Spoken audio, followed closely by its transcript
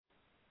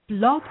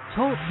Blog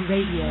Talk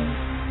Radio.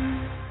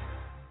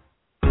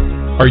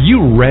 Are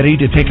you ready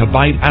to take a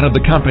bite out of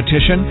the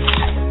competition?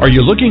 Are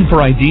you looking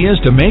for ideas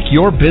to make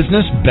your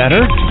business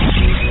better?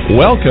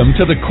 Welcome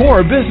to the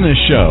Core Business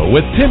Show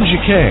with Tim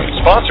Jacquet,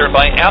 sponsored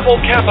by Apple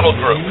Capital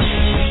Group.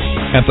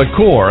 At the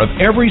core of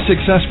every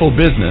successful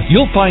business,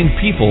 you'll find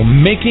people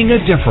making a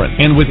difference.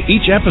 And with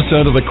each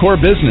episode of the Core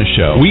Business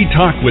Show, we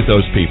talk with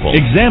those people,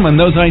 examine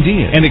those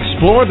ideas, and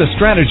explore the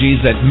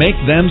strategies that make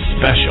them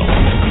special.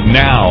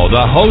 Now,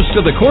 the host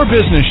of the Core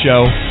Business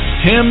Show,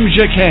 Tim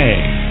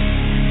Jacquet.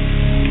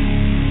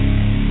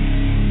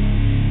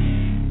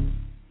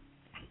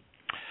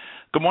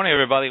 Good morning,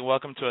 everybody.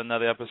 Welcome to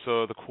another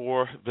episode of the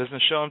Core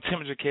Business Show. I'm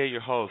Tim Jacquet,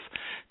 your host.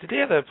 Today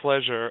I have the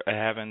pleasure of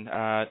having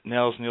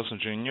Niels Nielsen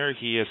Jr.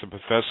 He is a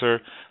professor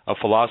of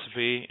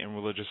philosophy and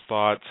religious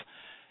thought,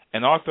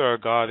 and author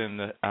of God in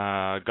the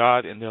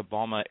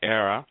Obama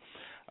Era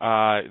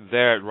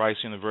there at Rice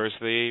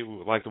University. We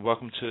would like to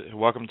welcome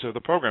to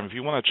the program. If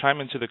you want to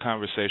chime into the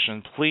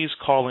conversation, please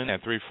call in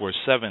at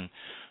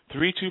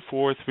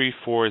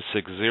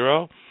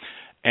 347-324-3460.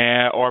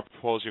 Or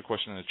pose your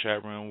question in the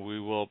chat room. We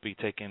will be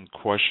taking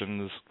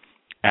questions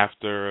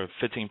after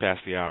 15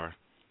 past the hour.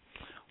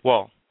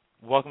 Well,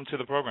 welcome to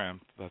the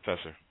program,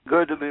 Professor.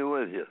 Good to be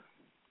with you.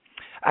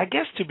 I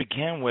guess to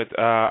begin with,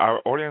 our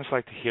audience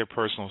like to hear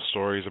personal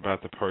stories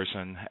about the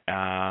person.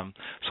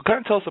 So kind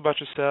of tell us about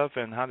yourself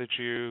and how did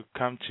you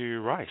come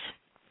to Rice?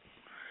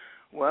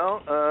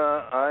 Well,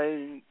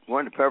 I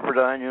went to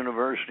Pepperdine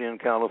University in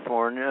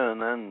California and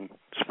then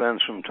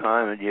spent some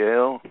time at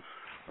Yale.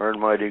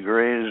 Earned my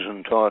degrees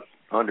and taught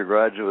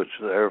undergraduates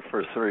there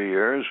for 3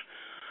 years.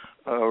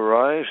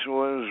 Rice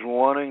was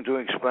wanting to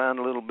expand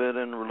a little bit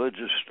in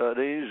religious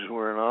studies.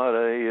 We're not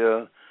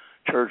a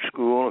church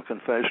school, a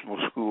confessional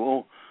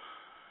school,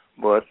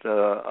 but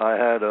I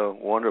had a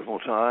wonderful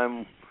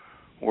time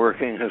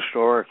working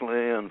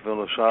historically and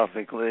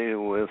philosophically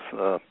with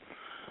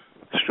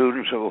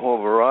students of a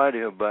whole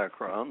variety of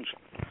backgrounds.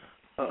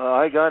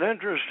 I got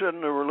interested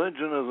in the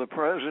religion of the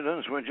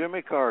presidents when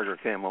Jimmy Carter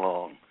came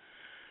along.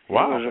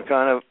 Wow. He was a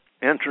kind of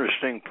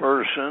interesting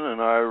person, and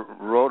I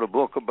wrote a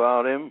book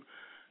about him,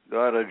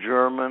 got a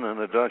German and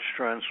a Dutch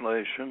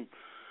translation,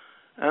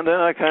 and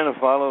then I kind of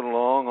followed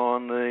along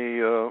on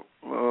the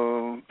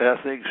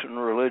ethics and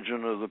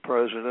religion of the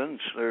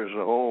presidents. There's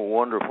a whole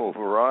wonderful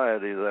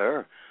variety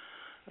there,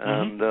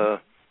 and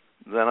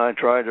then I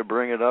tried to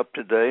bring it up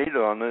to date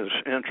on this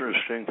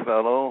interesting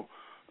fellow,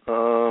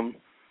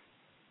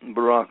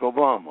 Barack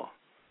Obama.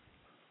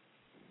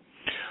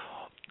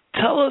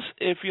 Tell us,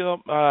 if you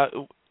don't,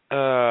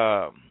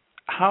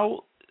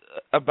 how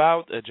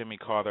about Jimmy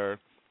Carter?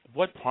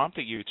 What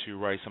prompted you to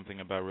write something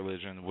about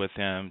religion with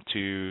him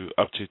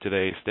up to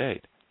today's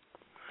date?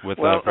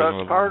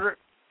 Carter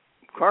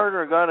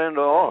got into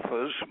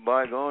office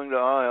by going to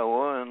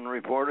Iowa and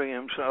reporting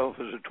himself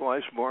as a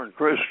twice-born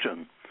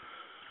Christian.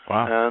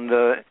 Wow! And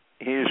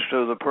he's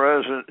to the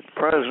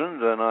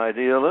present an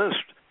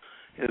idealist,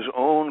 his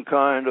own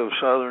kind of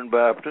Southern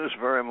Baptist,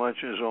 very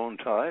much his own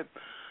type.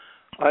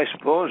 I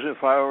suppose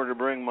if I were to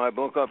bring my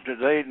book up to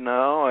date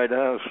now, I'd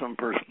have some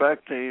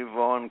perspective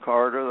on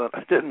Carter that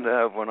I didn't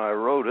have when I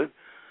wrote it.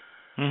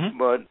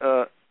 But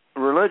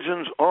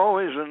religion's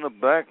always in the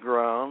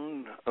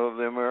background of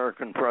the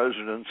American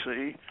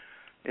presidency.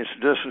 It's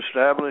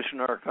disestablished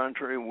in our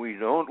country. We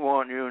don't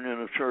want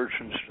union of church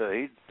and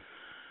state.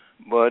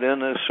 But in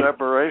this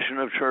separation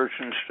of church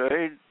and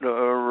state,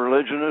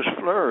 religion has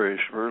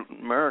flourished.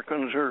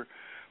 Americans are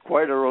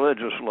quite a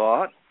religious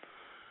lot.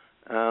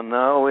 And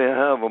now we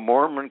have a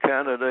Mormon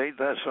candidate,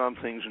 that's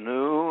something's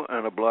new,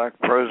 and a black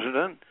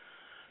president.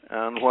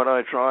 And what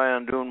I try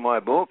and do in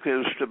my book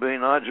is to be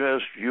not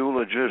just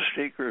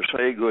eulogistic or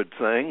say good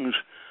things.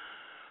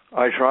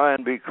 I try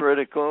and be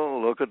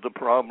critical, look at the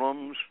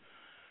problems.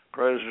 The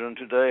president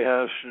today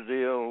has to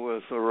deal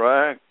with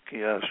Iraq,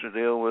 he has to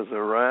deal with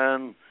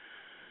Iran,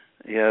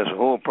 he has a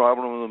whole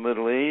problem in the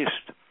Middle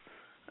East.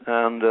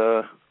 And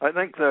I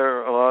think there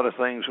are a lot of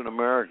things that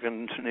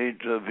Americans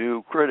need to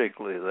view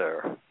critically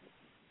there.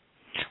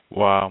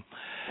 Wow.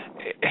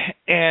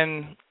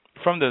 And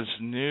from this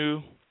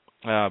new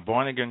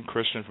born-again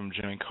Christian from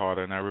Jimmy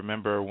Carter, and I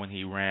remember when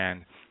he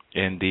ran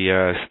in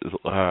the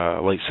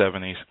late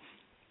 70s,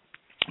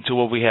 to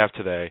what we have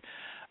today,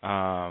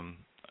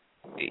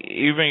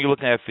 even you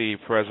look at the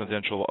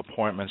presidential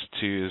appointments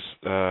to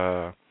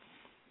the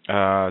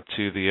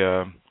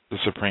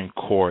Supreme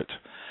Court,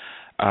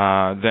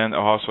 then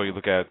also you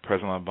look at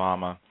President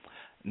Obama.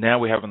 Now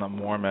we have a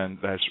Mormon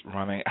that's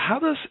running. How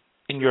does,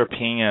 in your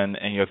opinion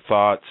and your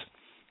thoughts,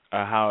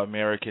 how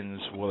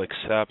Americans will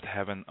accept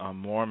having a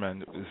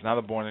Mormon who's not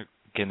a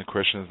born-again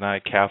Christian, is not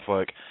a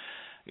Catholic?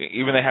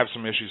 Even they have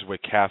some issues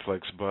with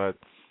Catholics, but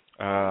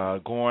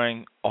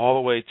going all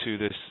the way to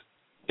this,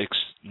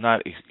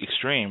 not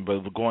extreme,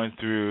 but going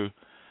through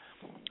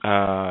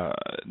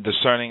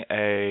discerning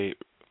a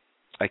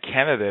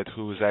candidate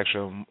who is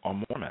actually a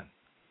Mormon.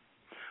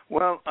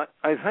 Well,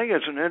 I think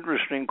it's an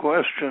interesting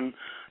question.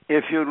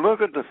 If you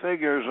look at the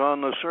figures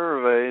on the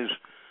surveys,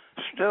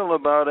 still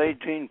about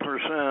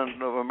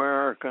 18% of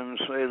Americans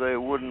say they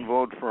wouldn't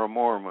vote for a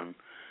Mormon.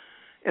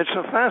 It's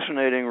a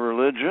fascinating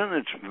religion.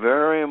 It's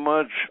very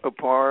much a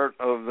part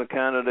of the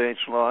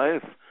candidate's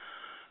life.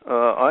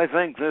 I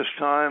think this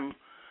time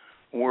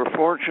we're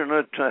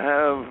fortunate to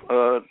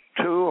have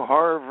two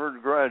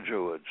Harvard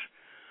graduates,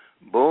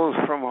 both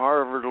from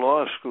Harvard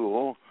Law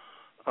School,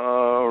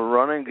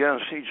 running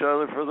against each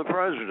other for the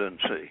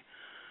presidency.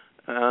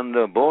 And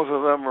both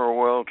of them are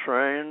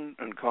well-trained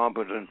and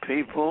competent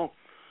people.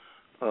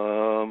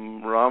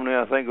 Romney,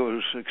 I think,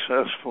 was a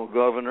successful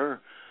governor.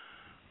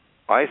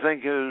 I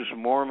think his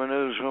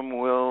Mormonism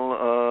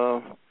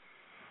will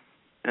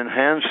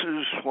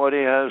enhances what he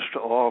has to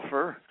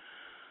offer.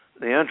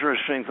 The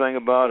interesting thing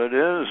about it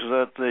is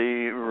that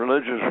the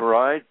religious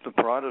right, the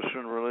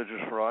Protestant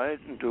religious right,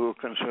 and to a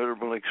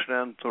considerable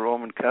extent the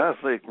Roman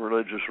Catholic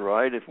religious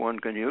right, if one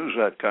can use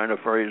that kind of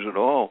phrase at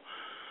all,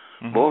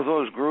 both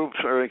those groups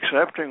are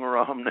accepting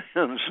Romney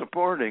and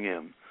supporting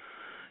him.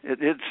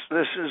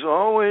 This is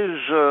always,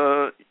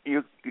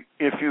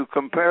 if you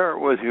compare it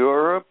with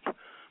Europe,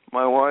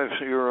 my wife's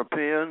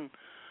European,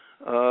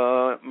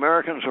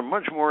 Americans are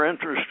much more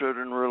interested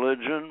in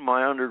religion.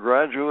 My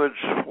undergraduates,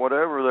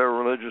 whatever their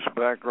religious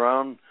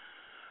background,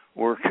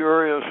 were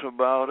curious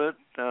about it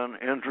and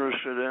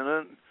interested in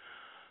it.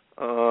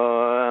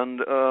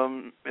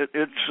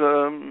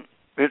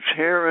 It's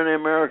here in the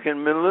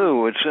American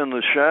milieu. It's in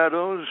the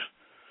shadows,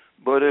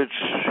 but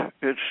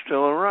it's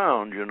still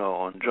around, you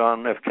know. And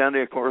John F.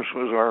 Kennedy, of course,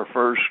 was our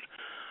first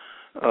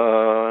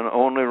and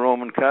only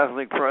Roman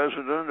Catholic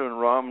president, and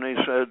Romney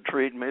said,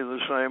 "Treat me the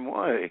same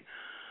way."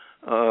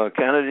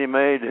 Kennedy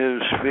made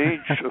his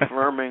speech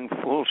affirming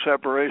full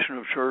separation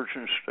of church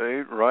and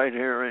state right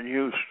here in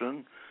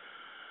Houston.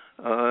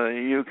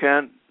 You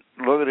can't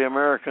look at the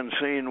American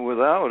scene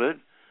without it,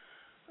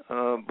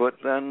 but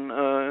then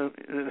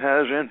it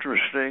has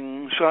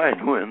interesting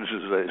side winds,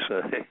 as they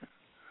say.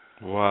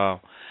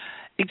 Wow.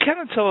 It kind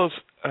of tells us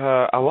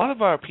a lot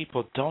of our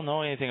people don't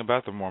know anything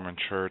about the Mormon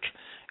Church.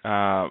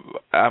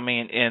 I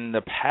mean, in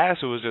the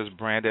past, it was just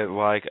branded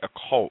like a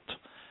cult.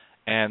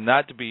 And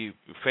not to be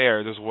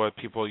fair, this is what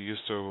people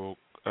used to,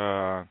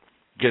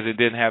 because it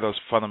didn't have those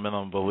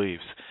fundamental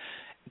beliefs.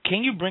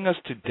 Can you bring us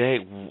to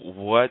date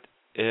what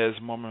is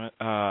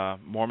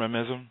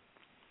Mormonism?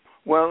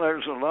 Well,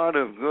 there's a lot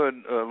of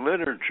good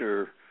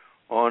literature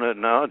on it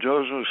now.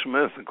 Joseph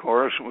Smith, of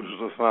course, was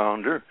the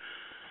founder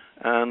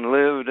and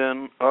lived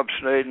in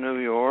upstate New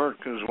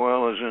York as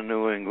well as in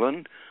New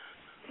England.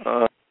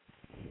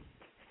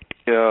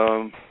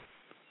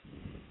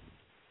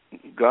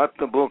 Got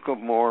the Book of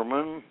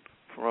Mormon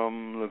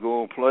from the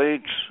gold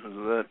plates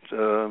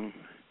that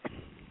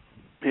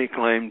he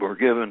claimed were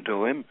given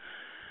to him.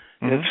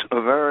 It's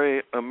a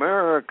very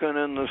American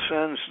in the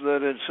sense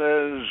that it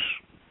says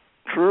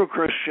true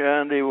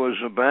Christianity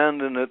was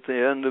abandoned at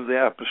the end of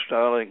the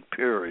apostolic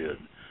period.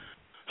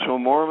 So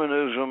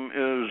Mormonism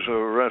is a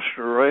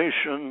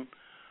restoration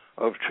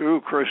of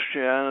true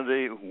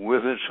Christianity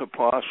with its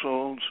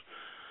apostles.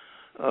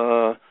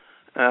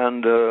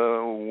 And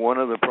one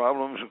of the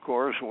problems, of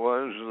course,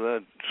 was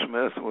that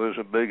Smith was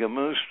a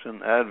bigamist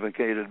and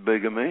advocated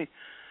bigamy.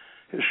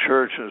 His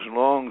church has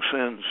long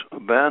since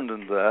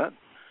abandoned that.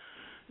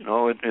 You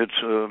know,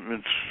 it's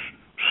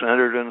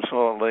centered in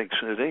Salt Lake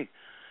City.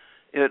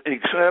 It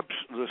accepts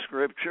the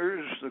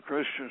scriptures, the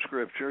Christian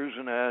scriptures,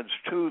 and adds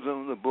to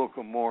them the Book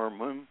of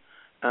Mormon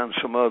and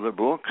some other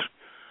books.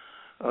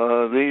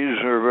 These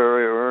are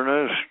very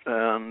earnest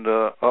and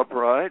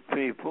upright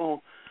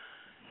people.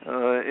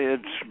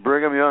 Its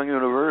Brigham Young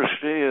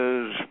University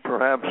is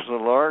perhaps the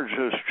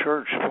largest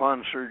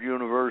church-sponsored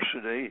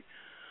university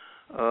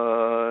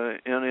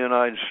in the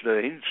United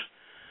States.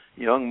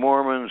 Young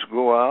Mormons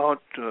go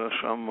out.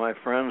 Some of my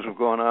friends have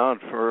gone out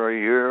for a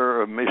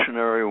year of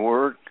missionary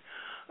work.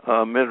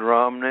 Mitt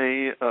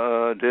Romney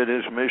did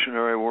his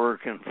missionary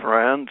work in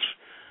France,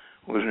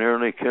 was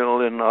nearly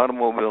killed in an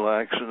automobile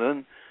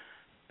accident,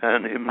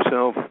 and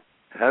himself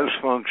has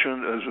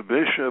functioned as a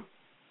bishop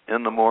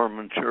in the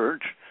Mormon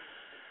Church.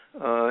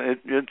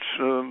 It's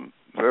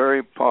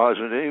very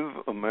positive,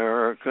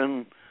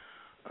 American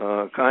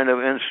kind of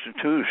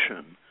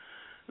institution.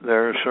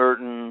 There are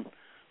certain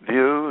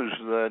views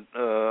that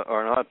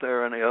are not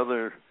there in the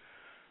other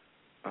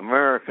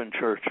American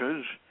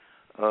churches.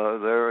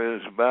 There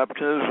is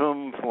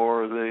baptism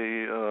for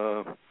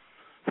the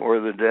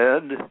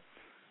dead,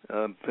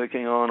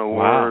 picking on a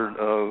word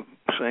of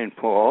St.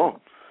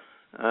 Paul,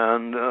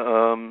 and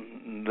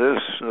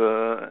this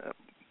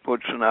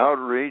puts an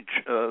outreach.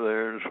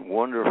 There's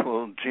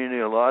wonderful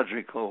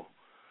genealogical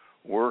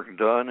work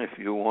done if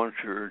you want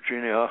your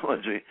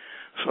genealogy.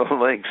 Salt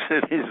Lake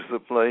City is the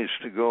place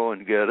to go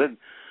and get it.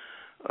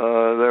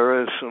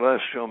 There is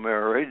celestial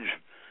marriage.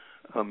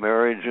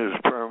 Marriage is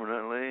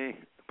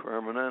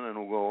permanent and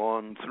will go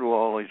on through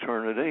all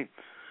eternity.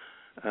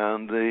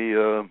 And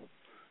the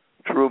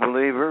true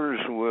believers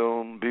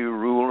will be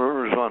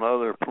rulers on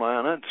other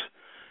planets.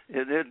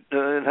 It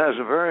has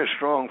a very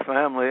strong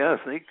family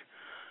ethic.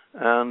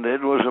 And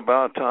it was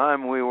about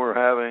time we were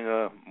having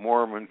a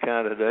Mormon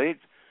candidate.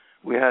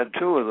 We had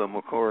two of them,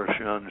 of course,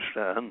 you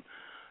understand.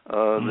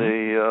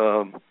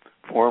 The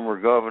former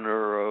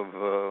governor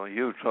of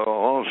Utah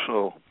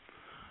also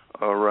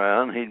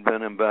ran. He'd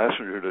been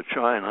ambassador to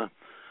China.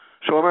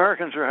 So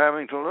Americans are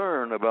having to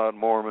learn about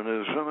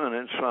Mormonism, and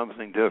it's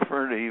something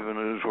different, even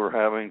as we're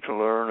having to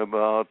learn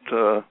about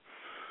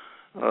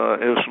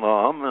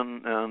Islam,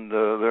 and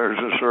there's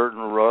a certain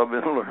rub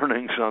in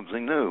learning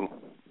something new.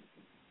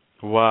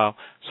 Wow.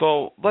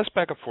 So let's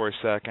back up for a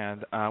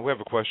second. We have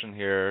a question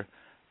here,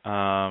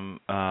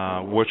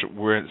 which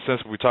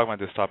since we're talking about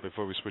this topic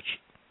before we switch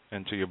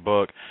into your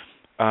book,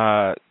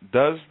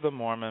 does the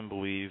Mormon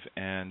believe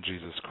in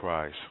Jesus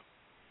Christ?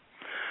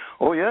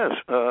 Oh yes,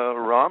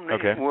 Romney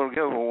will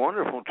give a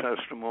wonderful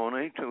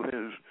testimony to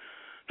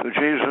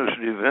Jesus'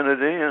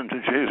 divinity and to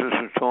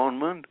Jesus'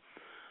 atonement.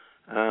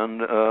 And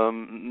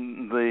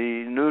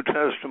the New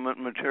Testament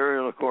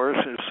material, of course,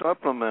 is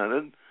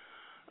supplemented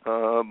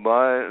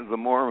by the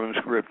Mormon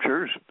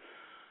scriptures.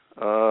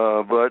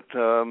 But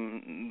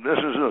this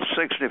is a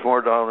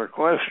 $64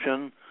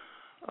 question.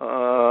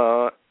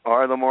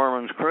 Are the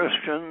Mormons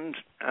Christians?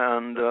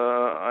 And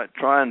I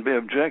try and be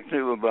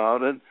objective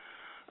about it.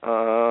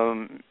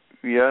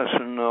 Yes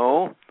and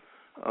no,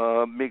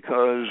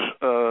 because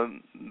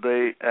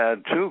they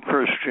add to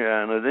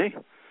Christianity,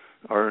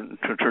 or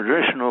to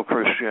traditional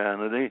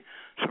Christianity.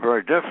 It's a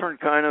very different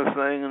kind of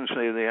thing than,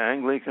 say, the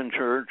Anglican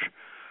Church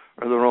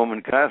or the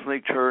Roman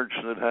Catholic Church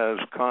that has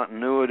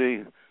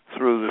continuity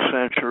through the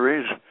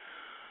centuries.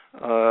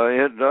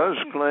 It does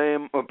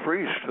claim a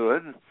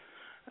priesthood,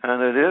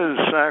 and it is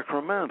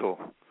sacramental.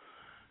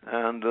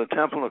 And the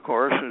temple, of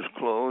course, is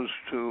closed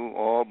to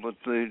all but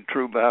the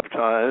true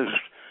baptized,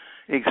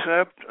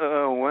 except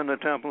when the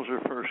temples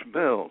are first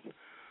built.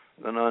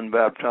 The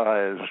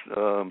unbaptized.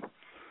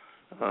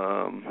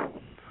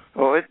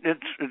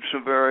 It's a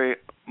very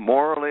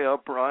morally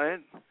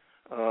upright.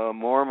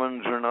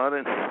 Mormons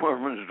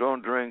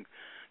don't drink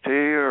tea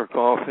or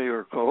coffee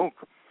or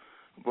Coke,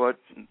 but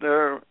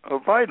they're a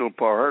vital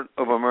part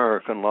of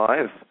American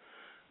life,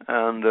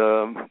 and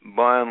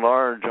by and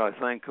large, I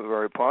think a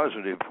very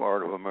positive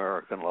part of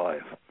American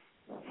life.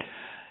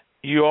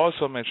 You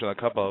also mentioned a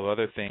couple of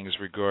other things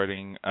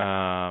regarding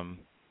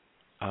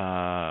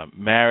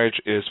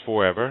marriage is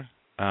forever,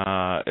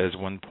 as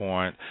one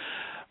point.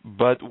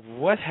 But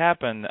what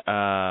happened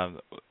all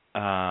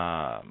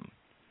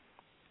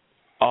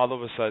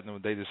of a sudden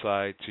when they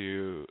decide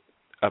to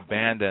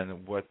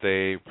abandon what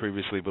they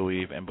previously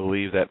believed and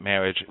believe that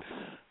marriage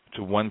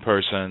to one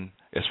person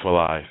is for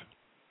life?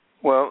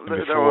 Well,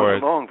 there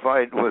was a long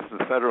fight with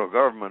the federal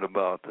government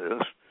about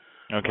this.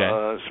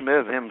 Okay.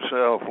 Smith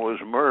himself was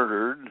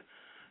murdered,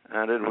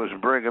 and it was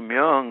Brigham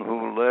Young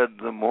who led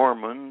the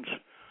Mormons,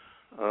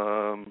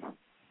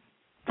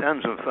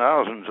 tens of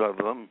thousands of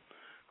them,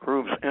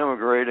 groups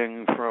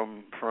immigrating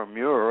from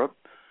Europe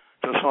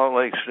to Salt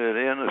Lake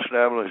City and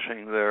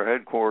establishing their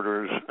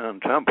headquarters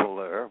and temple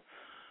there.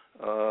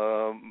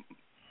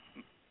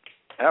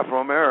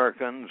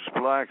 Afro-Americans,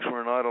 blacks,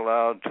 were not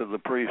allowed to the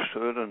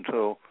priesthood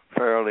until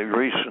fairly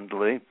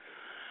recently.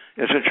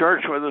 It's a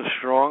church with a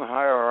strong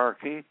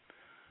hierarchy,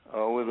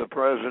 with a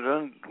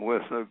president,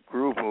 with a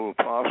group of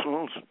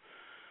apostles.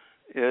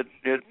 It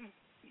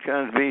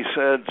can be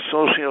said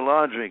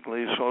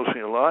sociologically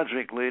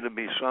to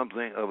be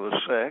something of a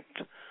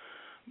sect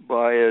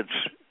by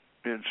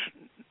its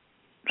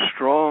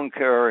strong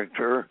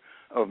character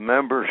of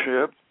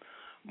membership.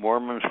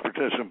 Mormons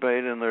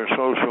participate in their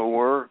social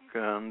work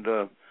and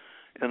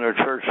in their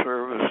church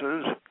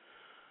services,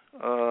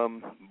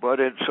 but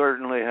it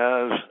certainly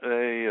has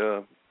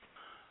a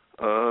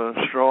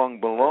strong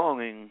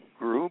belonging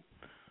group.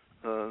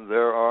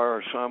 There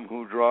are some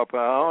who drop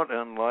out,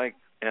 and like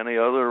any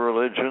other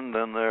religion,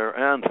 then they're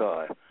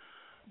anti.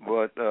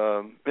 But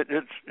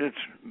it's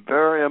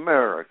very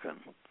American.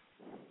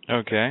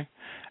 Okay.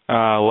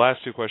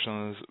 Last two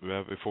questions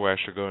before I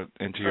actually go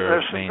into your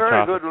main topic. There's some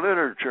very good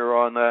literature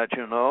on that,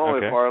 you know.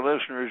 Okay. If our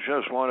listeners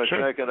just want to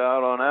check it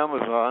out on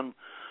Amazon,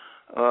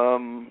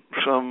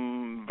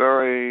 some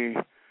very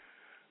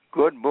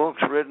good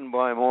books written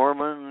by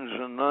Mormons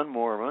and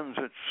non-Mormons.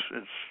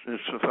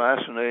 It's a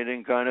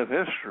fascinating kind of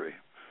history.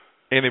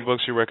 Any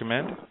books you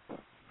recommend?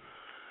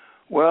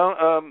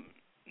 Well,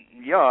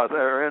 yeah,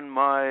 they're in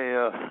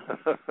my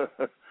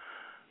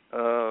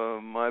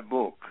my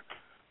book.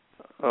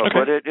 Okay,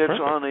 but it's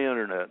perfect. on the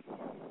internet.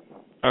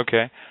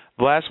 Okay.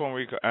 The last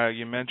one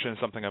you mentioned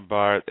something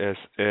about is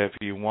if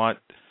you want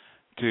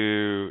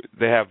to,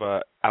 they have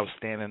an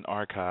outstanding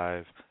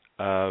archive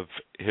of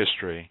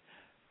history.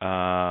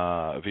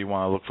 If you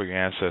want to look for your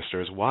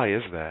ancestors, why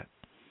is that?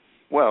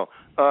 Well,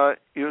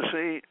 you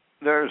see,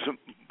 there's a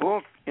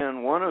book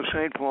in one of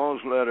St.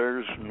 Paul's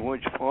letters in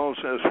which Paul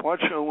says, "What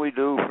shall we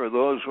do for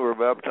those who are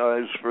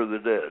baptized for the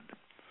dead?"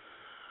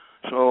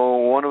 So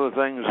one of the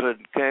things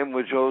that came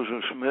with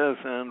Joseph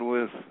Smith and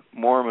with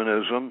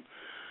Mormonism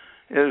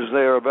is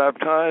they are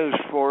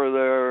baptized for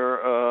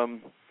their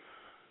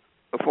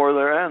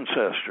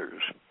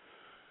ancestors.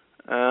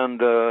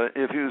 And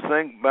if you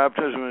think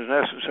baptism is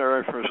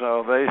necessary for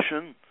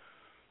salvation,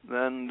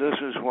 then this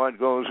is what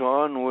goes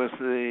on with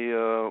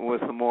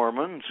the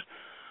Mormons.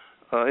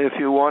 If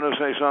you want to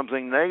say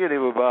something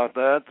negative about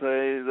that,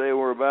 they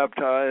were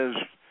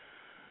baptized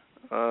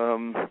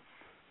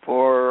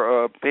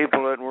for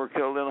people that were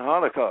killed in the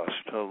Holocaust.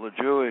 The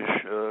Jewish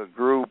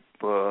group,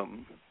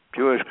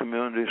 Jewish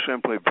community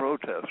simply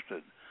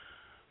protested.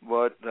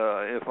 But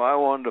if I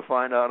wanted to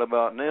find out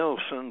about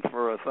Nielsen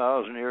for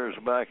 1,000 years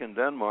back in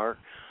Denmark,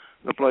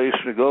 the place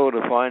to go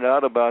to find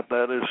out about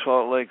that is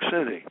Salt Lake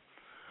City.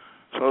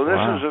 So this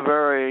is a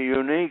very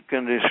unique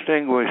and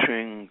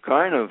distinguishing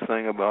kind of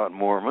thing about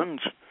Mormons.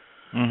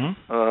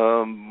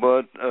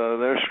 But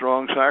their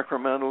strong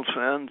sacramental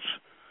sense,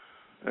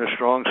 their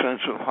strong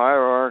sense of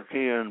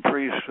hierarchy and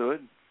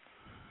priesthood,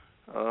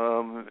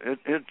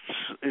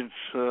 it's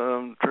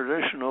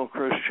traditional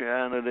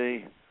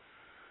Christianity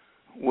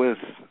with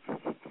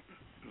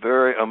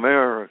very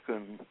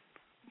American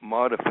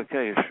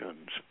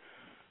modifications.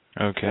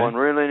 Okay. One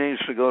really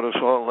needs to go to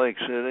Salt Lake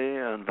City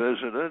and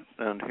visit it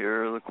and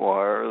hear the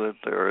choir that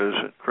there is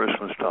at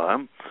Christmas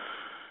time.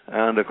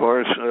 And, of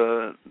course,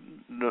 the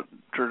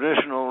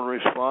traditional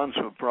response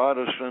of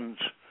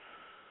Protestants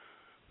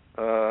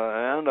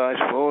and, I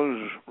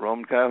suppose,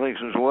 Roman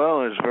Catholics as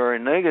well is very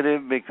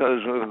negative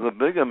because of the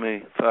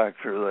bigamy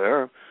factor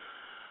there.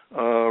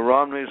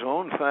 Romney's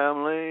own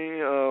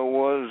family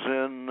was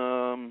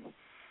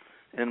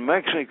in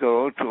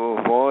Mexico to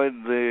avoid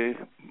the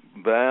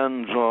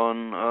bans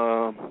on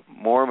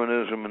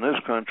Mormonism in this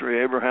country.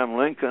 Abraham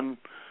Lincoln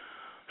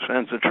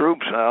sent the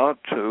troops out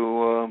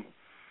to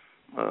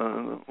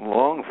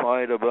long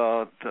fight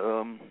about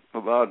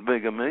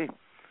bigamy.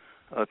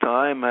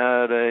 Time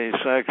had a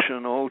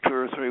section 2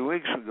 or 3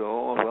 weeks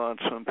ago about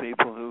some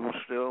people who were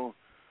still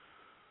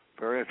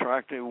very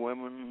attractive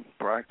women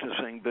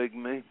practicing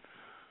bigamy.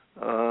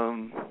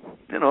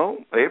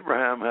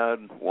 Abraham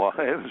had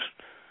wives,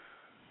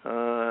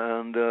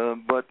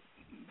 but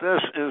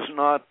this is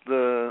not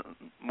the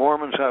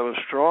Mormons have a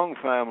strong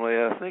family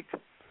ethic,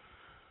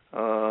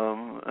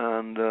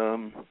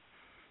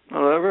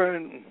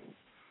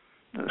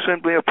 they're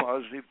simply a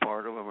positive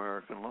part of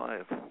American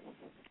life.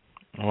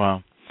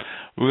 Wow.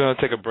 We're going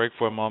to take a break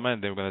for a moment,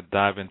 and then we're going to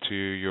dive into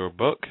your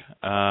book.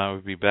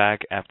 We'll be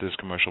back after this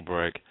commercial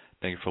break.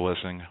 Thank you for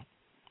listening.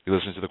 You're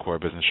listening to The Core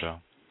Business Show.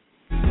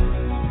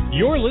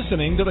 You're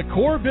listening to The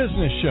Core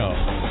Business Show,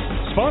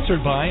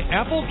 sponsored by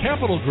Apple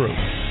Capital Group.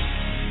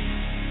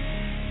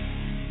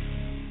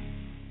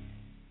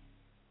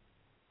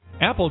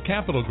 Apple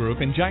Capital Group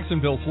in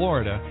Jacksonville,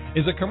 Florida,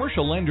 is a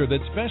commercial lender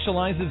that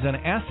specializes in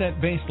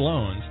asset-based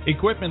loans,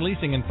 equipment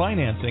leasing and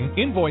financing,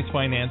 invoice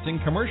financing,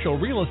 commercial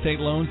real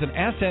estate loans, and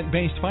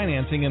asset-based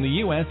financing in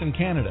the U.S. and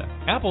Canada.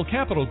 Apple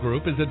Capital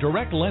Group is a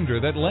direct lender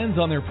that lends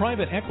on their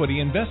private equity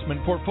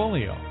investment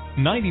portfolio.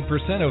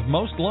 90% of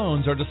most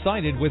loans are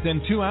decided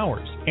within 2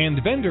 hours, and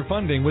vendor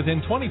funding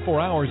within 24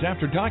 hours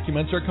after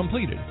documents are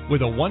completed,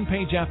 with a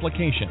one-page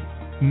application.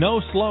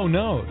 No slow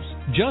no's,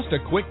 just a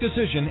quick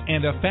decision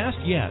and a fast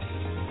yes.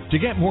 To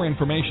get more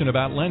information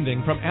about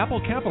lending from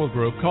Apple Capital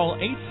Group, call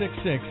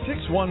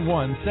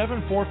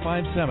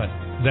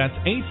 866-611-7457. That's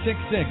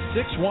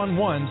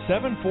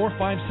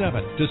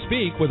 866-611-7457 to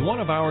speak with one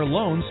of our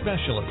loan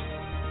specialists.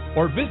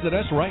 Or visit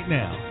us right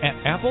now at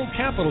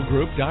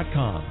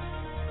applecapitalgroup.com.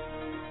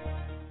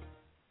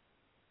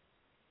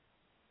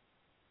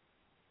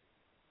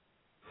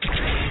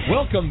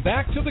 Welcome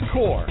back to The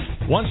Core.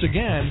 Once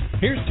again,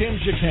 here's Tim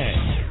Jacquet.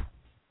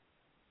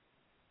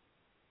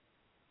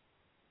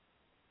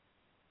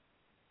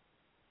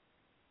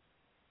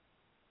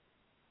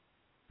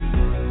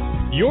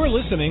 You're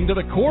listening to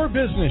The Core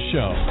Business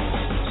Show,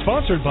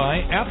 sponsored by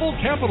Apple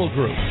Capital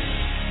Group.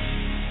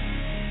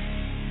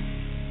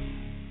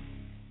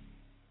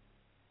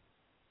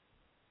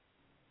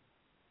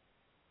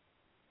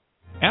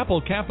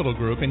 Apple Capital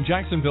Group in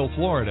Jacksonville,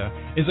 Florida,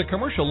 is a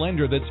commercial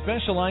lender that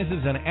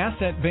specializes in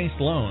asset-based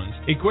loans,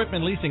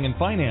 equipment leasing and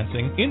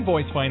financing,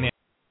 invoice financing.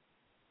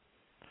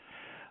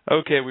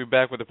 Okay, we're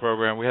back with the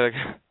program. We had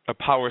a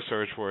power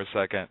surge for a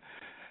second.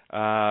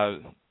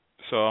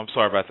 So I'm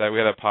sorry about that. We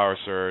had a power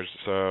surge,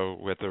 so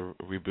we had to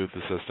reboot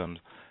the system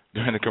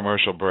during the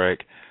commercial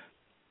break.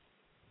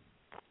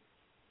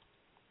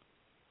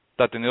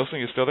 Dr. Nielsen,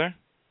 you still there?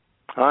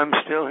 I'm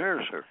still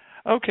here, sir.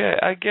 Okay,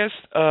 I guess,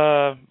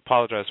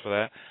 apologize for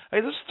that.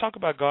 Hey, let's talk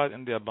about God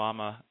in the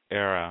Obama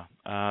era.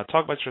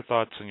 Talk about your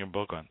thoughts in your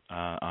book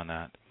on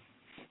that.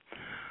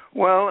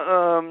 Well,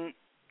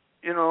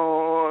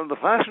 the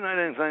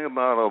fascinating thing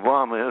about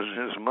Obama is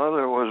his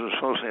mother was a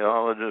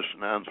sociologist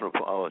and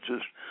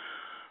anthropologist.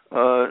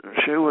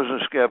 She was a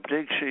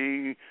skeptic.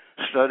 She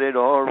studied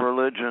all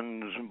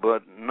religions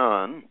but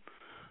none.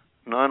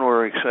 None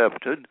were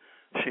accepted.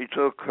 She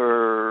took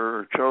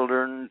her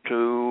children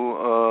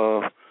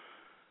to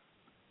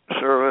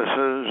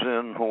services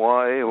in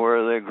Hawaii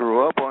where they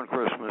grew up on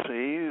Christmas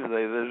Eve.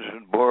 They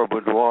visited Bora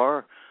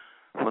Boudoir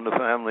when the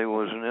family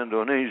was in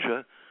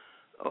Indonesia.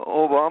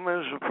 Obama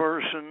is a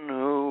person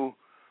who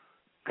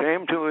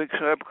came to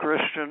accept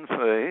Christian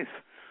faith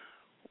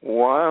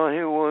while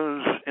he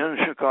was in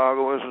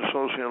Chicago as a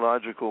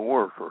sociological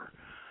worker.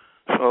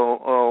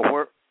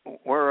 So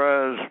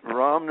whereas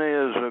Romney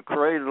is a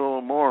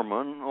cradle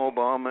Mormon,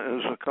 Obama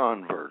is a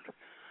convert.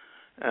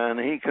 And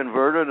he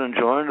converted and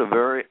joined a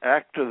very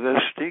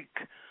activistic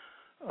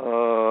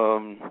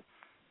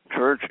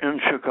church in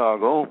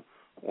Chicago,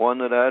 one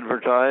that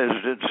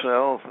advertised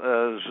itself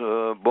as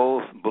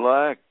both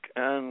black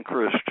and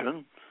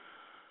Christian.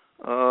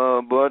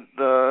 But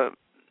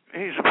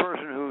he's a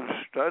person who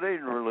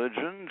studied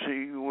religions.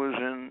 He was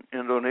in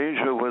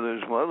Indonesia with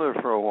his mother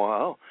for a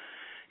while.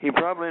 He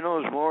probably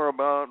knows more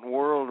about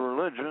world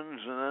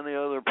religions than any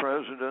other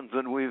president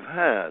that we've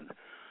had.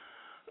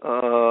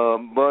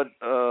 But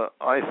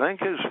I think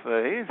his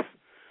faith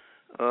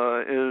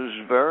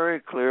is very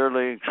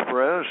clearly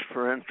expressed.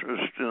 For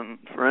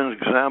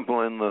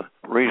example, in the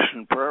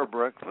recent prayer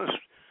breakfast,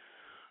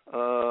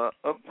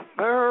 a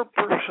fair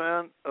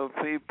percent of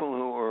people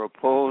who are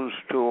opposed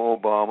to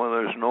Obama,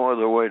 there's no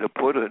other way to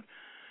put it,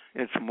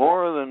 it's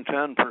more than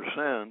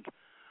 10%,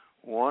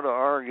 want to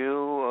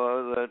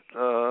argue that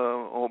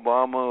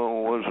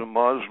Obama was a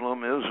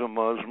Muslim, is a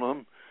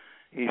Muslim.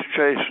 He's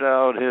chased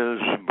out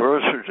his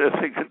birth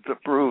certificate to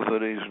prove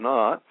that he's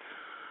not.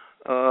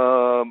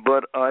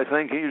 But I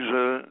think he's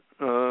a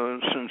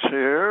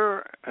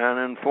sincere and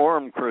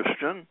informed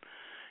Christian,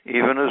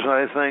 even as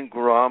I think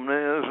Romney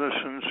is a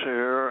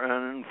sincere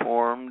and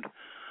informed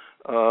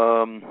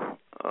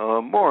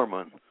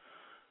Mormon.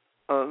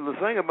 The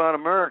thing about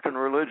American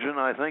religion,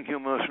 I think you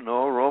must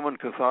know, Roman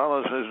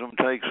Catholicism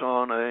takes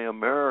on an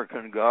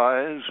American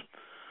guise.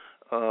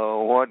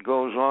 What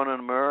goes on in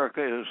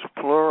America is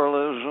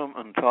pluralism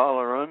and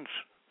tolerance.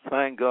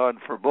 Thank God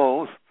for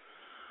both.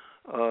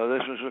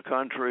 This is a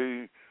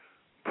country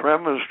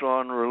premised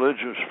on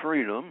religious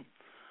freedom,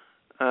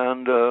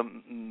 and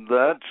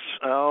that's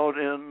out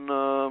in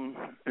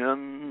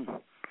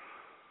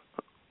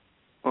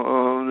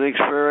the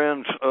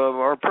experience of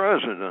our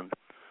president.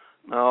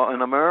 Now,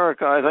 in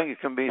America, I think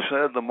it can be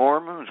said the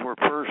Mormons were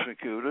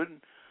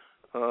persecuted.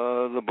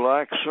 The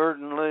blacks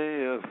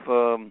certainly,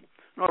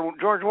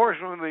 George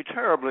Washington would be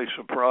terribly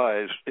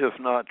surprised, if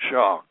not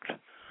shocked,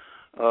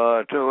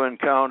 to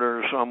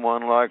encounter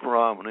someone like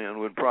Romney, and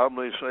would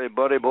probably say,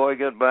 buddy boy,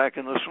 get back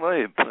in the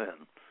slave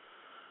pen.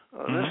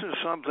 This is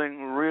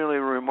something really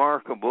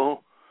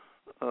remarkable,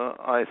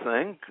 I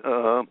think,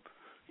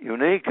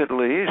 unique at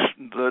least,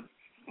 that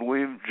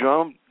we've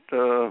jumped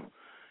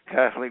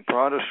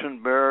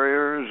Catholic-Protestant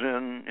barriers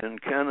in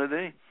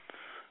Kennedy.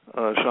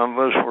 Some of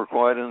us were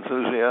quite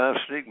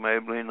enthusiastic,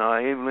 maybe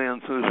naively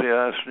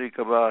enthusiastic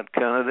about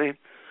Kennedy.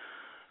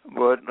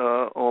 But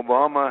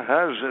Obama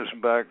has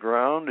this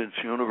background.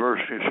 It's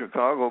University of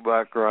Chicago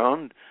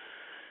background.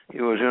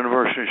 He was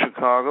University of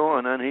Chicago,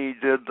 and then he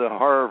did the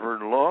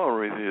Harvard Law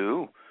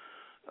Review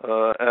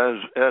as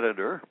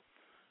editor.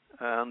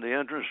 And the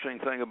interesting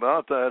thing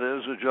about that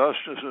is the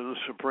Justice of the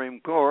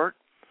Supreme Court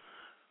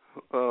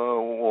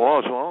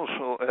was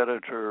also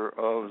editor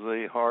of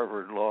the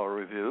Harvard Law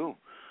Review.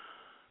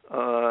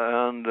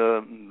 And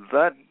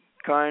that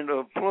kind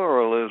of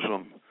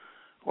pluralism,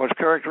 what's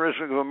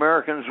characteristic of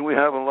Americans, we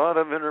have a lot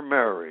of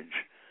intermarriage.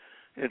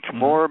 It's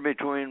more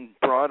between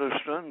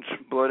Protestants,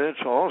 but it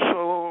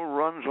also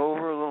runs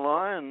over the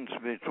lines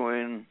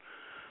between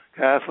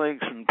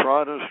Catholics and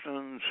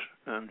Protestants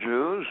and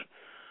Jews.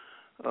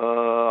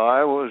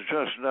 I was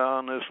just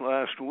down this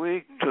last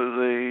week to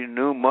the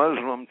new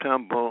Muslim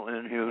temple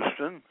in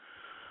Houston.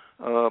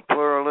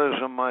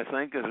 Pluralism, I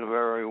think, is a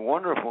very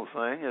wonderful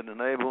thing. It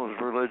enables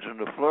religion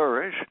to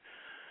flourish.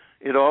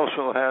 It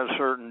also has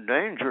certain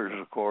dangers,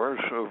 of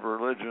course, of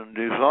religion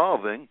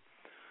dissolving.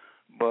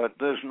 But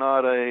there's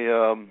not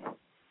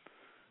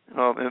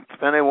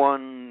if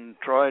anyone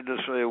tried to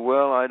say,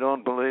 well, I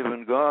don't believe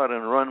in God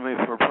and run me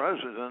for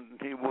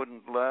president, he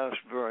wouldn't last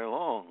very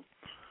long.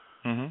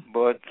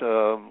 But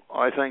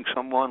I think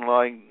someone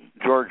like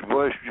George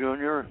Bush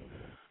Jr.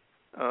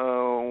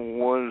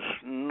 Was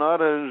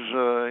not as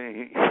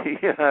he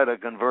had a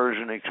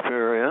conversion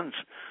experience,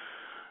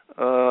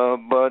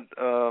 but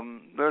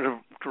there's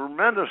a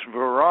tremendous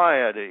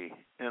variety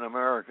in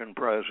American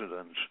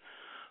presidents.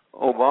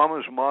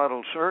 Obama's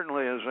model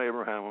certainly is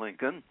Abraham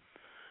Lincoln,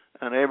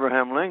 and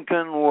Abraham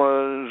Lincoln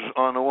was,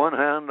 on the one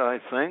hand, I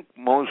think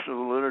most of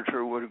the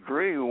literature would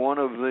agree, one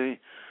of the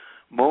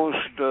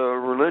most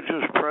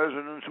religious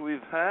presidents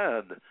we've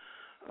had.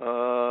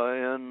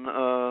 In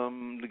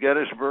the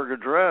Gettysburg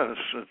Address,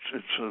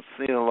 it's a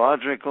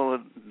theological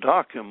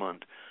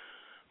document.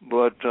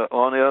 But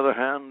on the other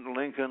hand,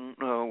 Lincoln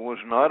was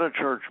not a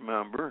church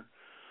member.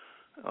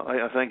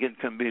 I think it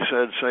can be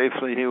said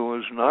safely he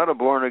was not a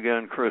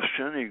born-again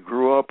Christian. He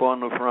grew up on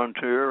the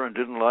frontier and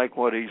didn't like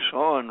what he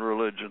saw in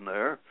religion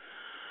there.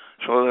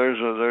 So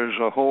there's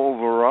a whole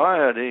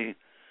variety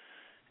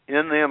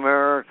in the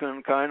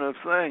American kind of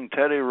thing.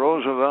 Teddy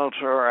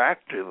Roosevelt's our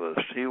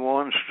activist. He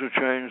wants to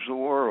change the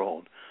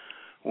world.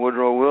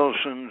 Woodrow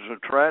Wilson's a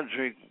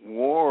tragic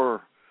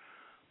war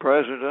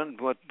president,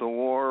 but the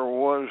war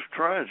was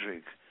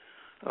tragic.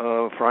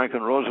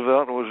 Franklin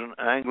Roosevelt was an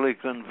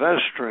Anglican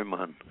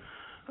vestryman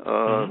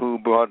who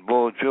brought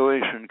both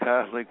Jewish and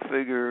Catholic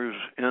figures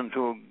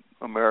into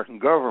American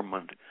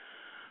government.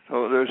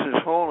 So there's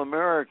this whole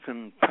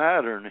American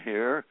pattern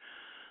here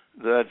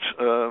that's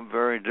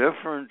very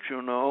different,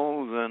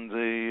 than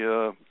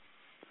the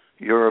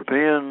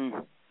European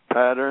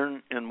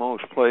pattern in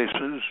most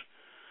places,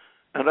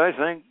 and I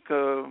think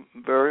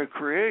very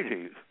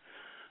creative.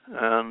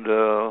 And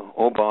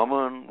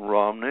Obama and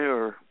Romney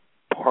are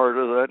part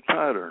of that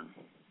pattern.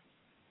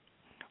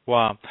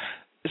 Wow.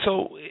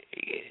 So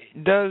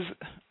does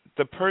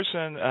the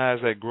person, as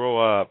they grow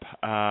up,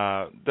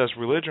 does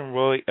religion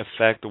really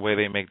affect the way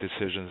they make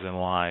decisions in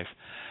life?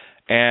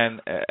 And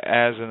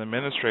as an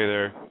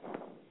administrator,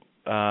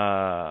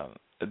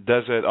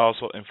 does it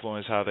also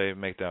influence how they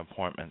make their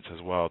appointments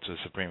as well to the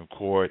Supreme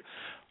Court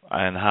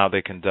and how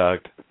they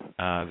conduct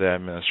their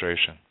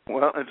administration?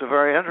 Well, it's a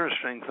very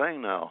interesting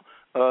thing now.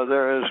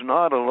 There is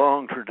not a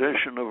long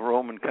tradition of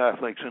Roman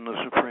Catholics in the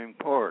Supreme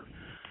Court.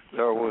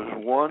 There was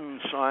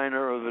one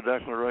signer of the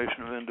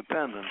Declaration of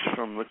Independence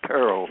from the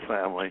Carroll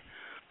family,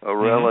 a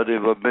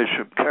relative of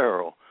Bishop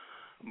Carroll.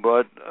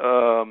 But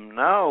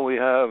now we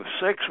have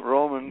 6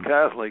 Roman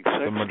Catholics. 6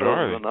 of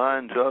the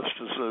 9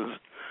 justices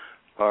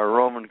are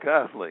Roman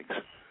Catholics.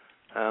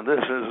 And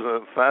this is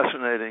a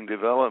fascinating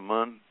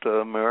development,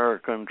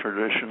 American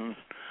tradition.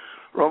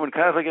 Roman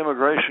Catholic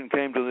immigration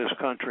came to this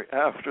country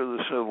after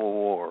the Civil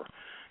War.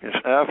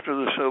 It's after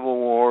the Civil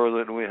War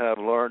that we have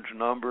large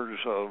numbers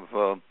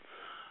of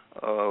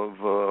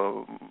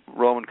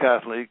Roman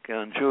Catholic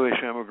and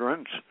Jewish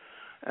immigrants,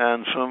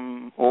 and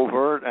some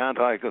overt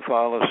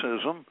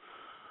anti-Catholicism.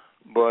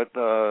 But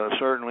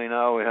certainly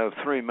now we have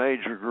 3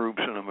 major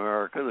groups in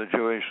America: the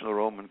Jewish, the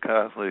Roman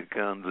Catholic,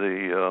 and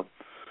the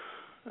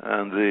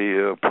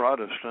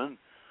Protestant.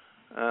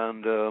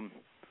 And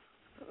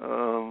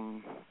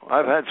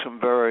I've had some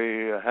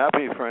very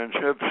happy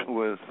friendships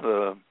with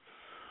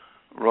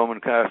Roman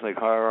Catholic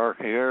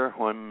hierarchy here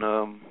when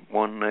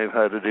they've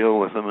had to deal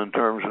with them in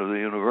terms of the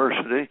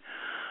university.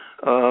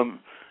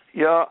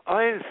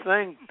 I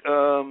think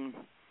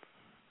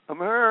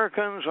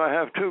Americans, I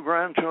have 2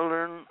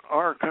 grandchildren,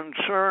 are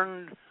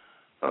concerned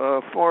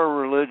for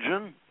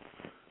religion,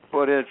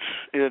 but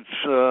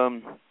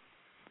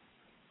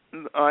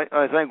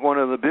I think one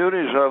of the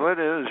beauties of it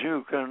is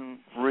you can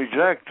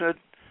reject it.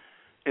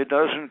 It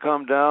doesn't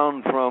come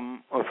down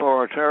from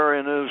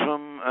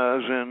authoritarianism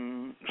as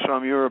in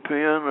some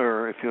European,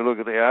 or if you look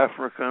at the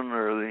African,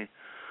 or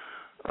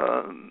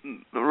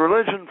the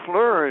religion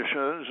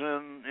flourishes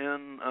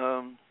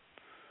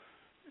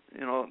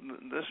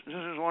this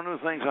is one of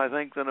the things I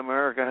think that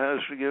America has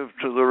to give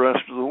to the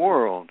rest of the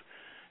world,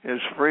 is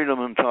freedom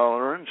and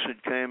tolerance.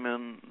 It came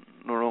in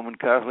the Roman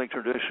Catholic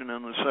tradition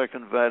in the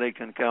Second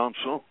Vatican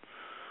Council,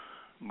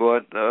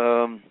 but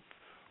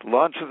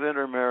lots of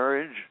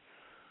intermarriage.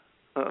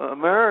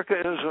 America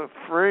is a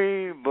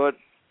free but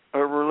a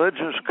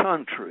religious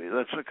country.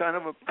 That's a kind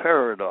of a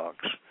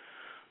paradox.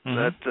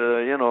 That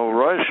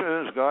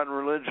Russia has gotten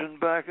religion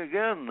back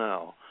again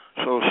now.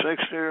 So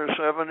 60 or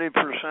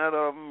 70%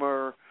 of them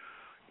are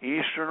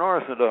Eastern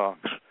Orthodox,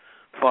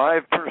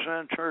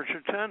 5% church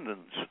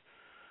attendance.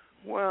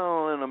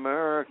 Well, in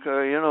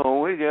America,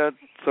 we get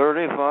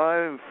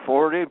 35,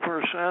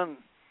 40%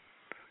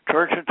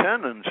 church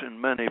attendance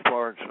in many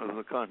parts of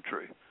the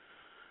country.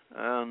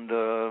 And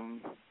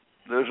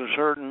there's a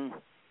certain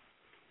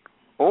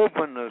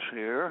openness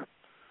here.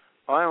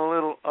 I'm a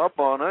little up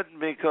on it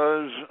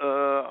because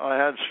I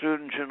had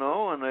students,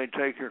 and they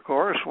take your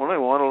course. Well, they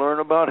want to learn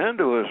about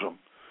Hinduism.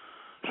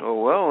 So,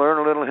 learn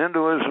a little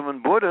Hinduism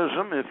and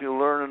Buddhism. If you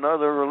learn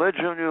another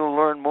religion, you'll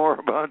learn more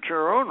about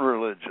your own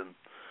religion.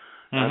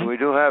 And we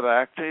do have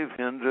active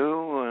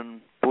Hindu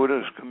and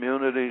Buddhist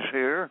communities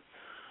here.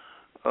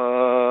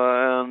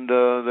 And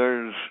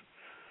there's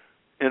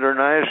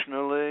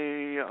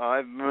internationally,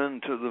 I've been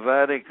to the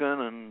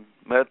Vatican and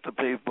met the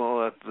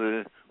people at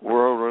the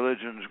World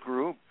Religions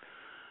Group,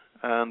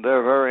 and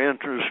they're very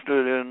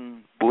interested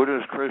in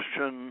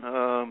Buddhist-Christian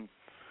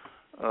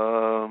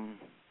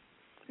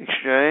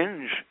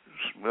exchange.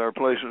 There are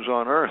places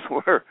on earth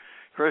where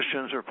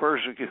Christians are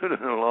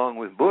persecuted along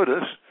with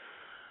Buddhists,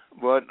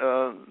 but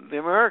the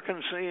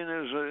American scene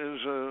is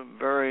a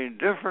very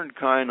different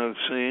kind of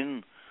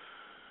scene.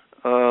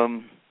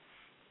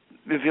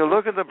 If you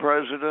look at the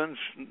presidents,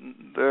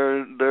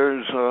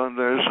 there's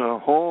a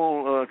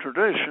whole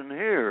tradition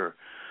here.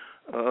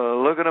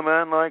 Look at a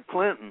man like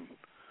Clinton,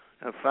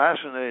 a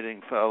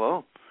fascinating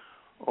fellow.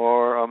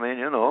 Or,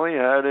 he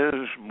had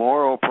his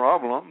moral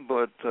problem,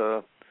 but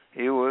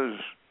he was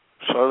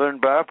Southern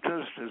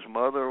Baptist. His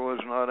mother was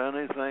not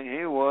anything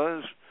he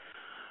was.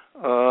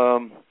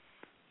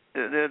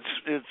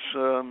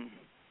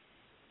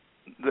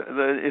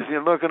 If you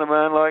look at a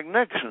man like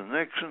Nixon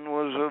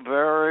was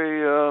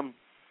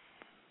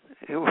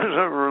he was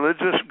a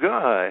religious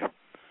guy.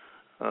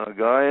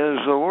 Guy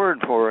is the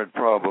word for it,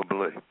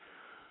 probably.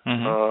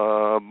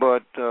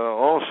 But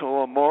also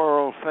a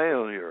moral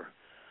failure.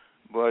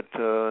 But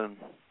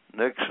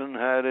Nixon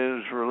had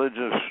his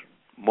religious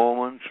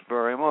moments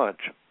very much.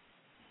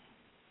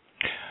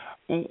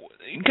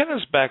 Get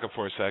us back up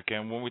for a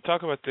second. When we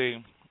talk about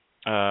the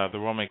the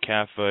Roman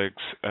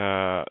Catholics,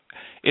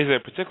 is there a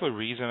particular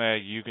reason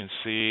that you can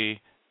see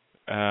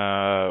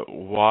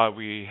why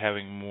we're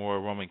having more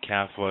Roman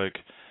Catholic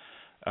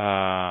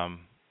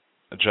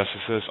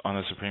justices on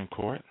the Supreme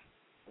Court?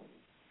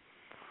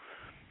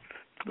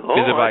 Oh,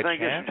 I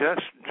think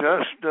it's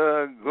just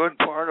a good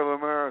part of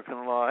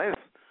American life.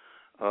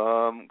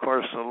 Of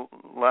course, the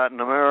Latin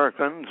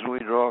Americans, we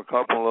draw a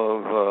couple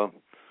of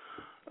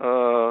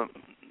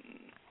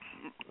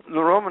the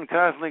Roman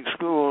Catholic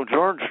school,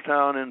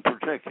 Georgetown in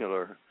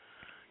particular,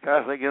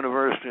 Catholic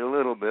University a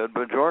little bit,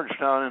 but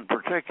Georgetown in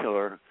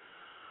particular,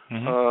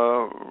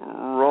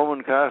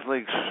 Roman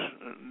Catholics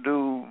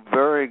do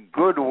very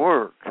good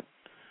work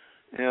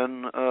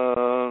in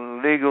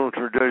legal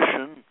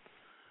tradition,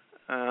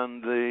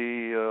 and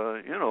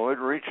it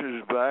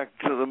reaches back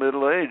to the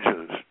Middle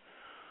Ages.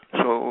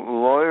 So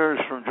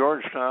lawyers from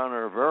Georgetown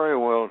are very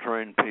well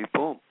trained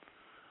people,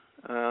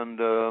 and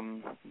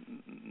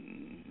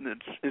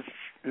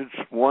it's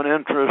one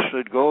interest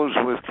that goes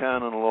with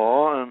canon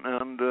law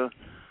and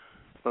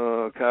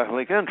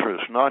Catholic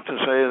interest. Not to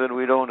say that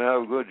we don't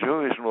have good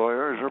Jewish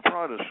lawyers or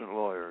Protestant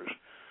lawyers,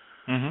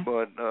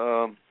 but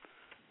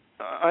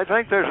I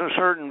think there's a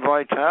certain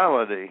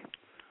vitality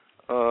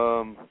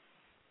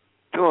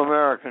to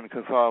American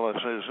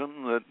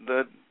Catholicism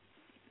that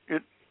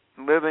it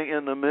living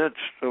in the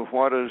midst of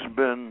what has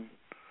been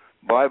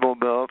Bible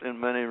Belt in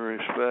many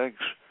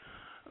respects.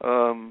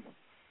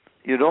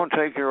 You don't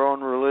take your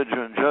own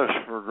religion just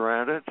for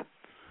granted.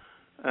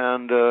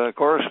 And, of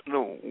course,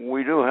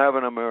 we do have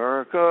in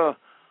America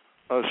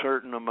a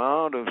certain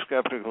amount of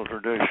skeptical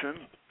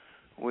tradition.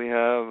 We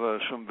have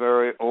some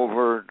very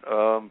overt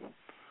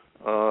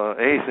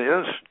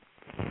atheists,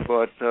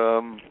 but,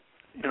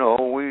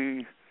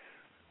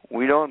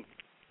 we don't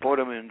put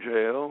them in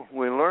jail.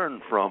 We learn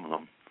from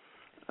them.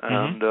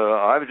 And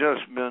I've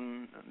just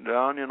been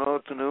down, at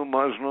the new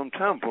Muslim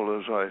temple,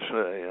 as I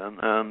say, and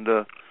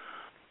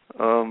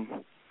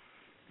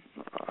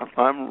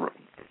I'm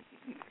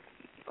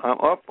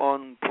up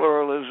on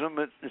pluralism.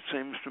 It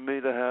seems to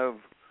me to have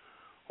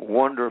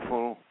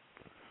wonderful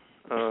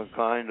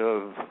kind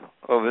of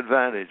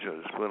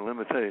advantages, but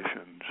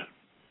limitations.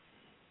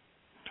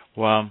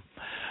 Well,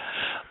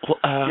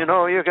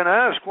 you can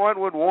ask, what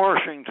would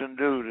Washington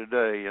do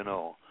today?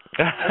 I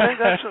think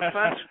that's a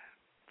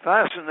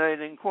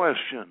fascinating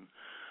question.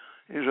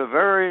 He's a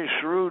very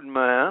shrewd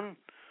man,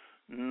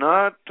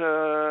 not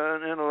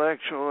an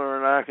intellectual or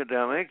an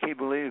academic. He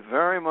believed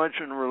very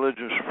much in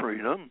religious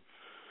freedom.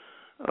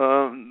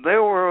 They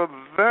were a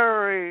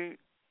very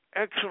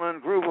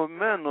excellent group of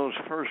men, those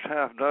first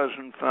half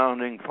dozen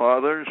founding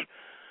fathers,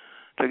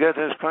 to get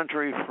this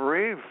country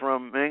free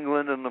from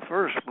England in the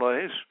first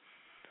place,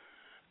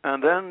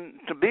 and then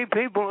to be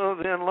people of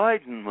the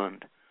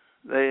Enlightenment.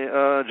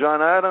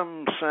 John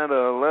Adams sent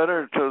a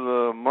letter to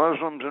the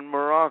Muslims in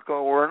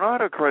Morocco. We're not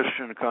a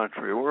Christian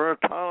country. We're a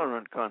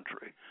tolerant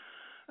country.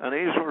 And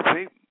these were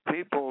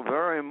people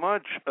very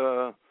much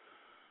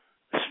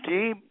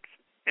steeped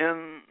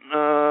in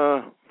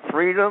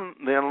freedom,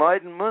 the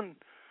Enlightenment,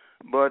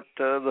 but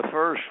the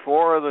first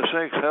 4 of the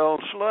 6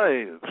 held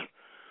slaves.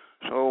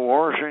 So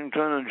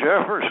Washington and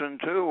Jefferson,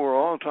 too, were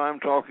all the time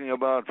talking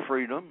about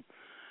freedom.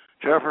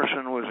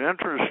 Jefferson was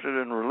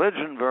interested in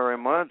religion very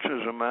much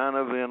as a man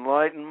of the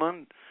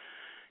Enlightenment.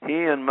 He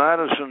and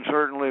Madison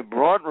certainly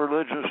brought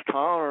religious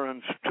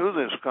tolerance to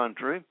this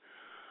country,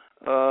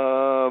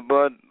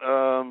 but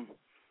the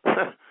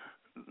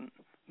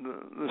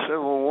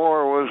Civil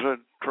War was a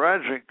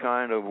tragic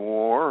kind of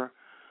war,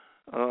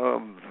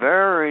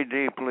 very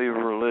deeply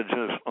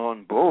religious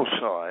on both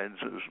sides,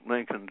 as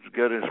Lincoln's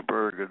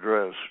Gettysburg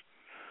Address.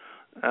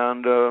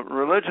 And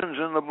religion's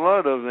in the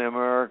blood of the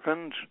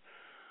Americans,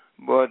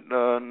 but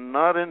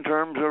not in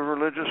terms of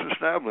religious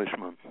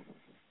establishment.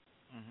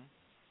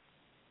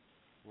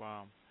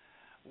 Wow.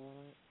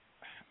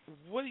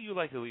 What do you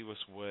like to leave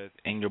us with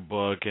in your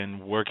book,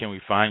 and where can we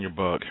find your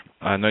book?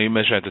 I know you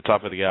mentioned at the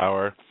top of the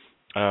hour.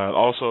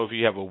 Also, if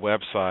you have a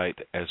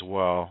website as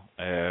well.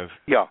 God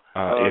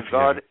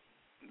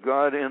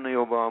in the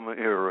Obama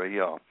Era,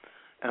 yeah.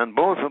 And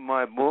both of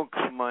my books,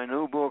 my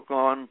new book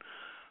on,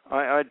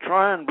 I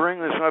try and bring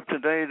this up to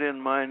date in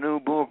my new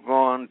book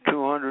on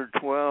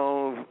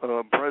 212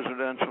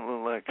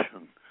 presidential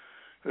election.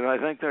 Because I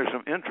think there's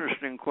some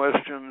interesting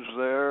questions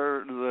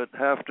there that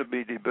have to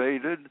be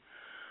debated.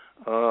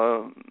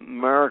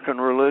 American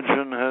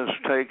religion has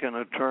taken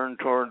a turn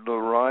toward the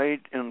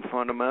right in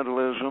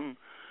fundamentalism,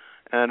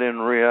 and in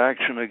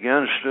reaction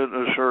against it,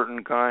 a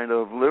certain kind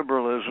of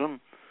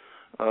liberalism.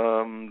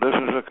 This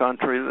is a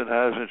country that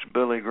has its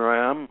Billy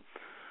Graham,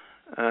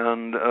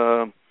 and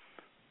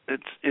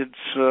it's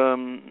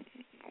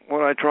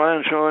what I try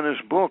and show in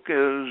this book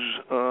is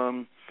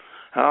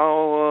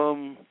how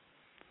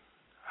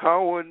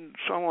would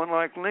someone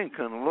like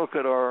Lincoln look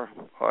at our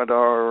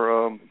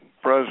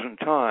present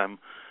time.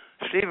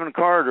 Stephen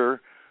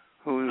Carter,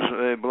 who's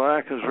a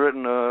black, has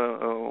written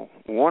a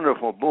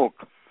wonderful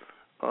book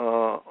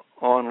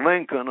on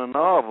Lincoln, a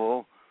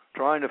novel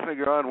trying to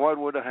figure out what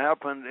would have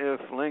happened if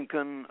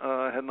Lincoln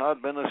had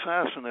not been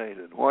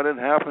assassinated. What had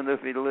happened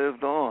if he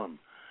lived on?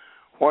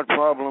 What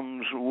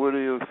problems would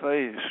he have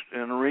faced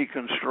in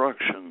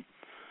Reconstruction?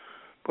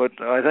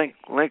 But I think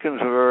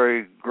Lincoln's a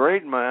very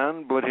great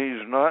man, but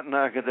he's not an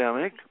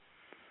academic.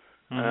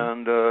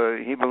 And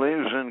he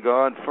believes in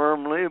God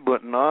firmly,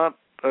 but not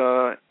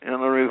in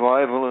the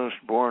revivalist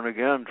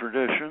born-again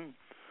tradition.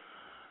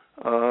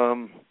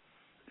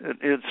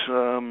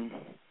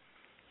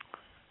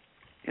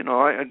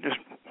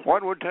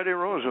 What would Teddy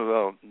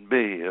Roosevelt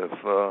be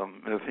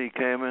if he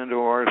came into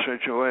our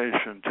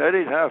situation?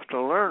 Teddy'd have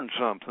to learn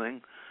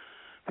something,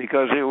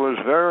 because he was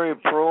very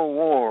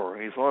pro-war.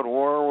 He thought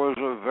war was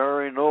a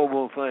very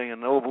noble thing,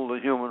 ennobled the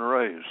human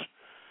race.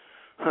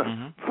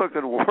 Look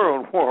at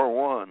World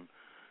War I,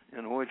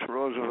 in which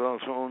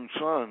Roosevelt's own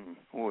son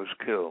was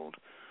killed.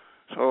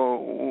 So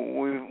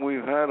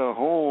we've had a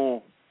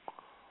whole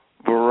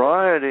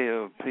variety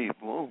of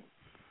people.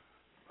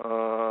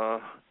 I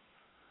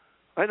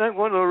think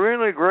one of the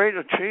really great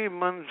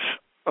achievements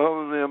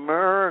of the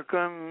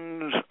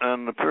Americans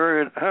and the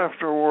period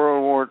after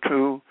World War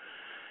II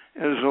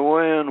is the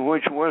way in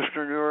which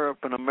Western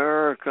Europe and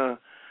America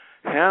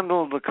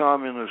handled the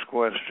communist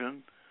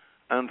question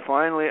and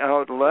finally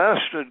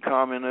outlasted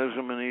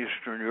communism in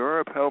Eastern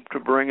Europe, helped to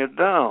bring it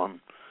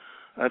down.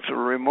 That's a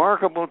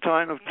remarkable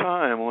time of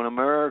time when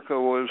America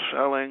was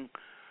selling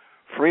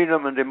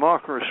freedom and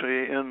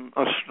democracy in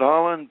a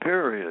Stalin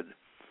period.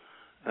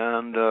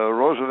 And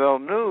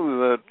Roosevelt knew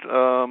that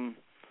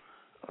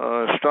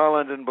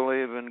Stalin didn't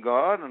believe in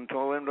God and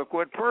told him to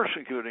quit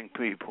persecuting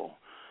people.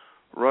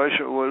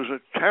 Russia was a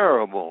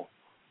terrible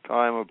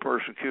time of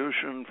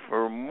persecution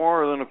for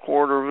more than a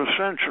quarter of a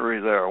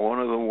century there, one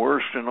of the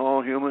worst in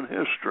all human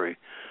history.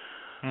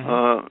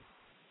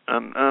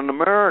 And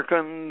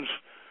Americans,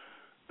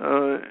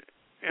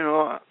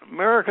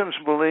 Americans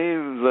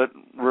believe that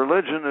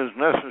religion is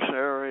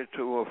necessary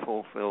to a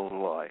fulfilled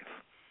life.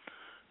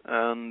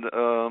 And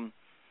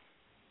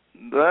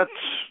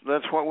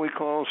that's what we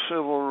call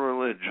civil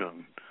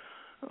religion.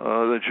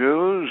 The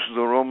Jews,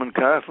 the Roman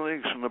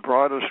Catholics, and the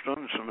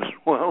Protestants, and as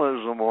well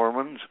as the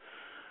Mormons,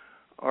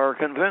 are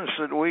convinced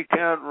that we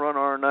can't run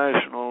our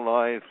national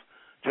life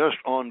just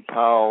on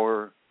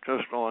power,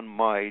 just on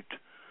might,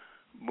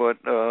 but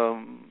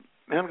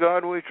in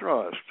God we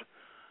trust.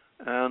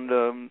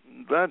 And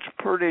that's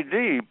pretty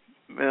deep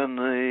in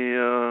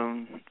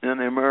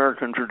the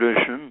American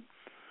tradition,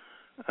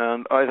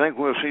 and I think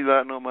we'll see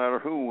that no matter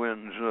who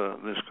wins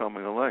this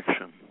coming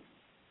election.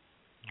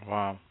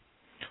 Wow.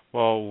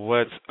 Well,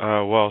 what's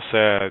well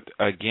said.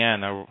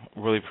 Again, I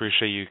really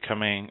appreciate you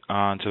coming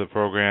on to the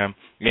program.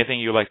 Anything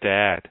you'd like to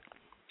add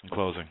in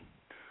closing?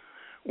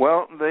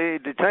 Well, the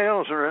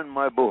details are in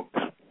my books.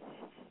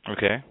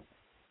 Okay.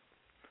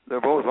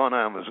 They're both on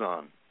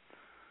Amazon.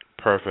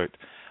 Perfect.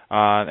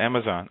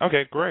 Amazon.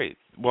 Okay, great.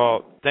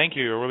 Well, thank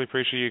you. I really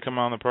appreciate you coming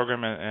on the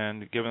program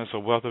and giving us a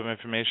wealth of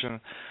information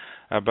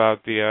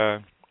about the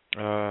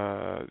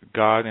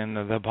God in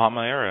the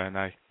Obama era, and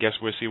I guess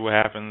we'll see what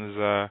happens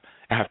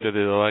after the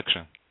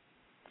election.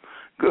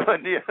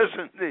 Good, yes,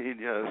 indeed,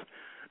 yes.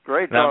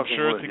 Great talking I'm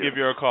sure with to you. give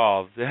you a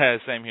call.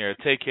 Same here.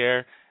 Take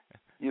care.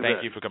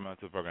 Thank you for coming on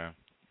to the program.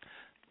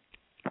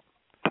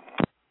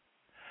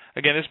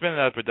 Again, it's been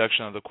another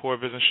production of the Core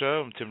Business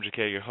Show. I'm Tim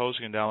Jacquet, your host.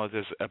 You can download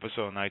this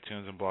episode on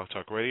iTunes and Blog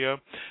Talk Radio.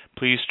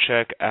 Please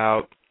check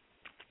out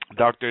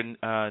Dr.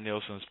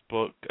 Nielsen's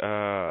book,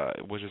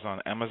 which is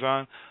on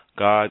Amazon,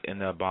 God in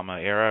the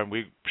Obama Era.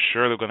 We're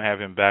surely going to have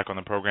him back on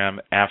the program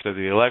after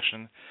the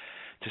election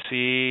to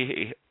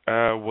see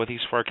what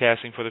he's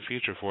forecasting for the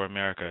future for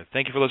America.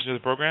 Thank you for listening to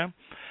the program.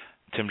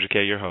 Tim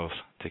Jacquet, your host.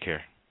 Take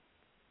care.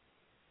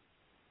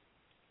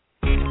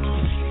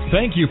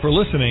 Thank you for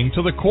listening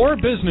to the Core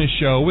Business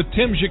Show with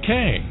Tim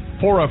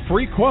Jacquet. For a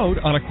free quote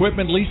on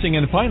equipment leasing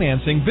and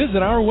financing,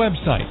 visit our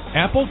website,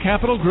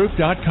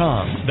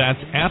 applecapitalgroup.com.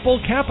 That's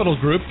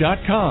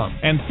applecapitalgroup.com.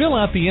 And fill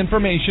out the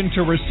information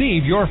to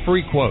receive your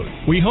free quote.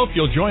 We hope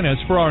you'll join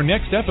us for our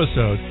next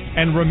episode.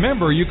 And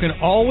remember, you can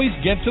always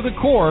get to the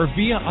Core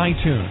via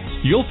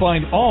iTunes. You'll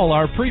find all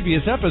our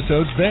previous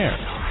episodes there.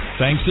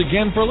 Thanks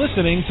again for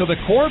listening to the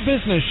Core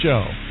Business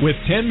Show with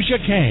Tim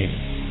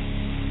Jacquet.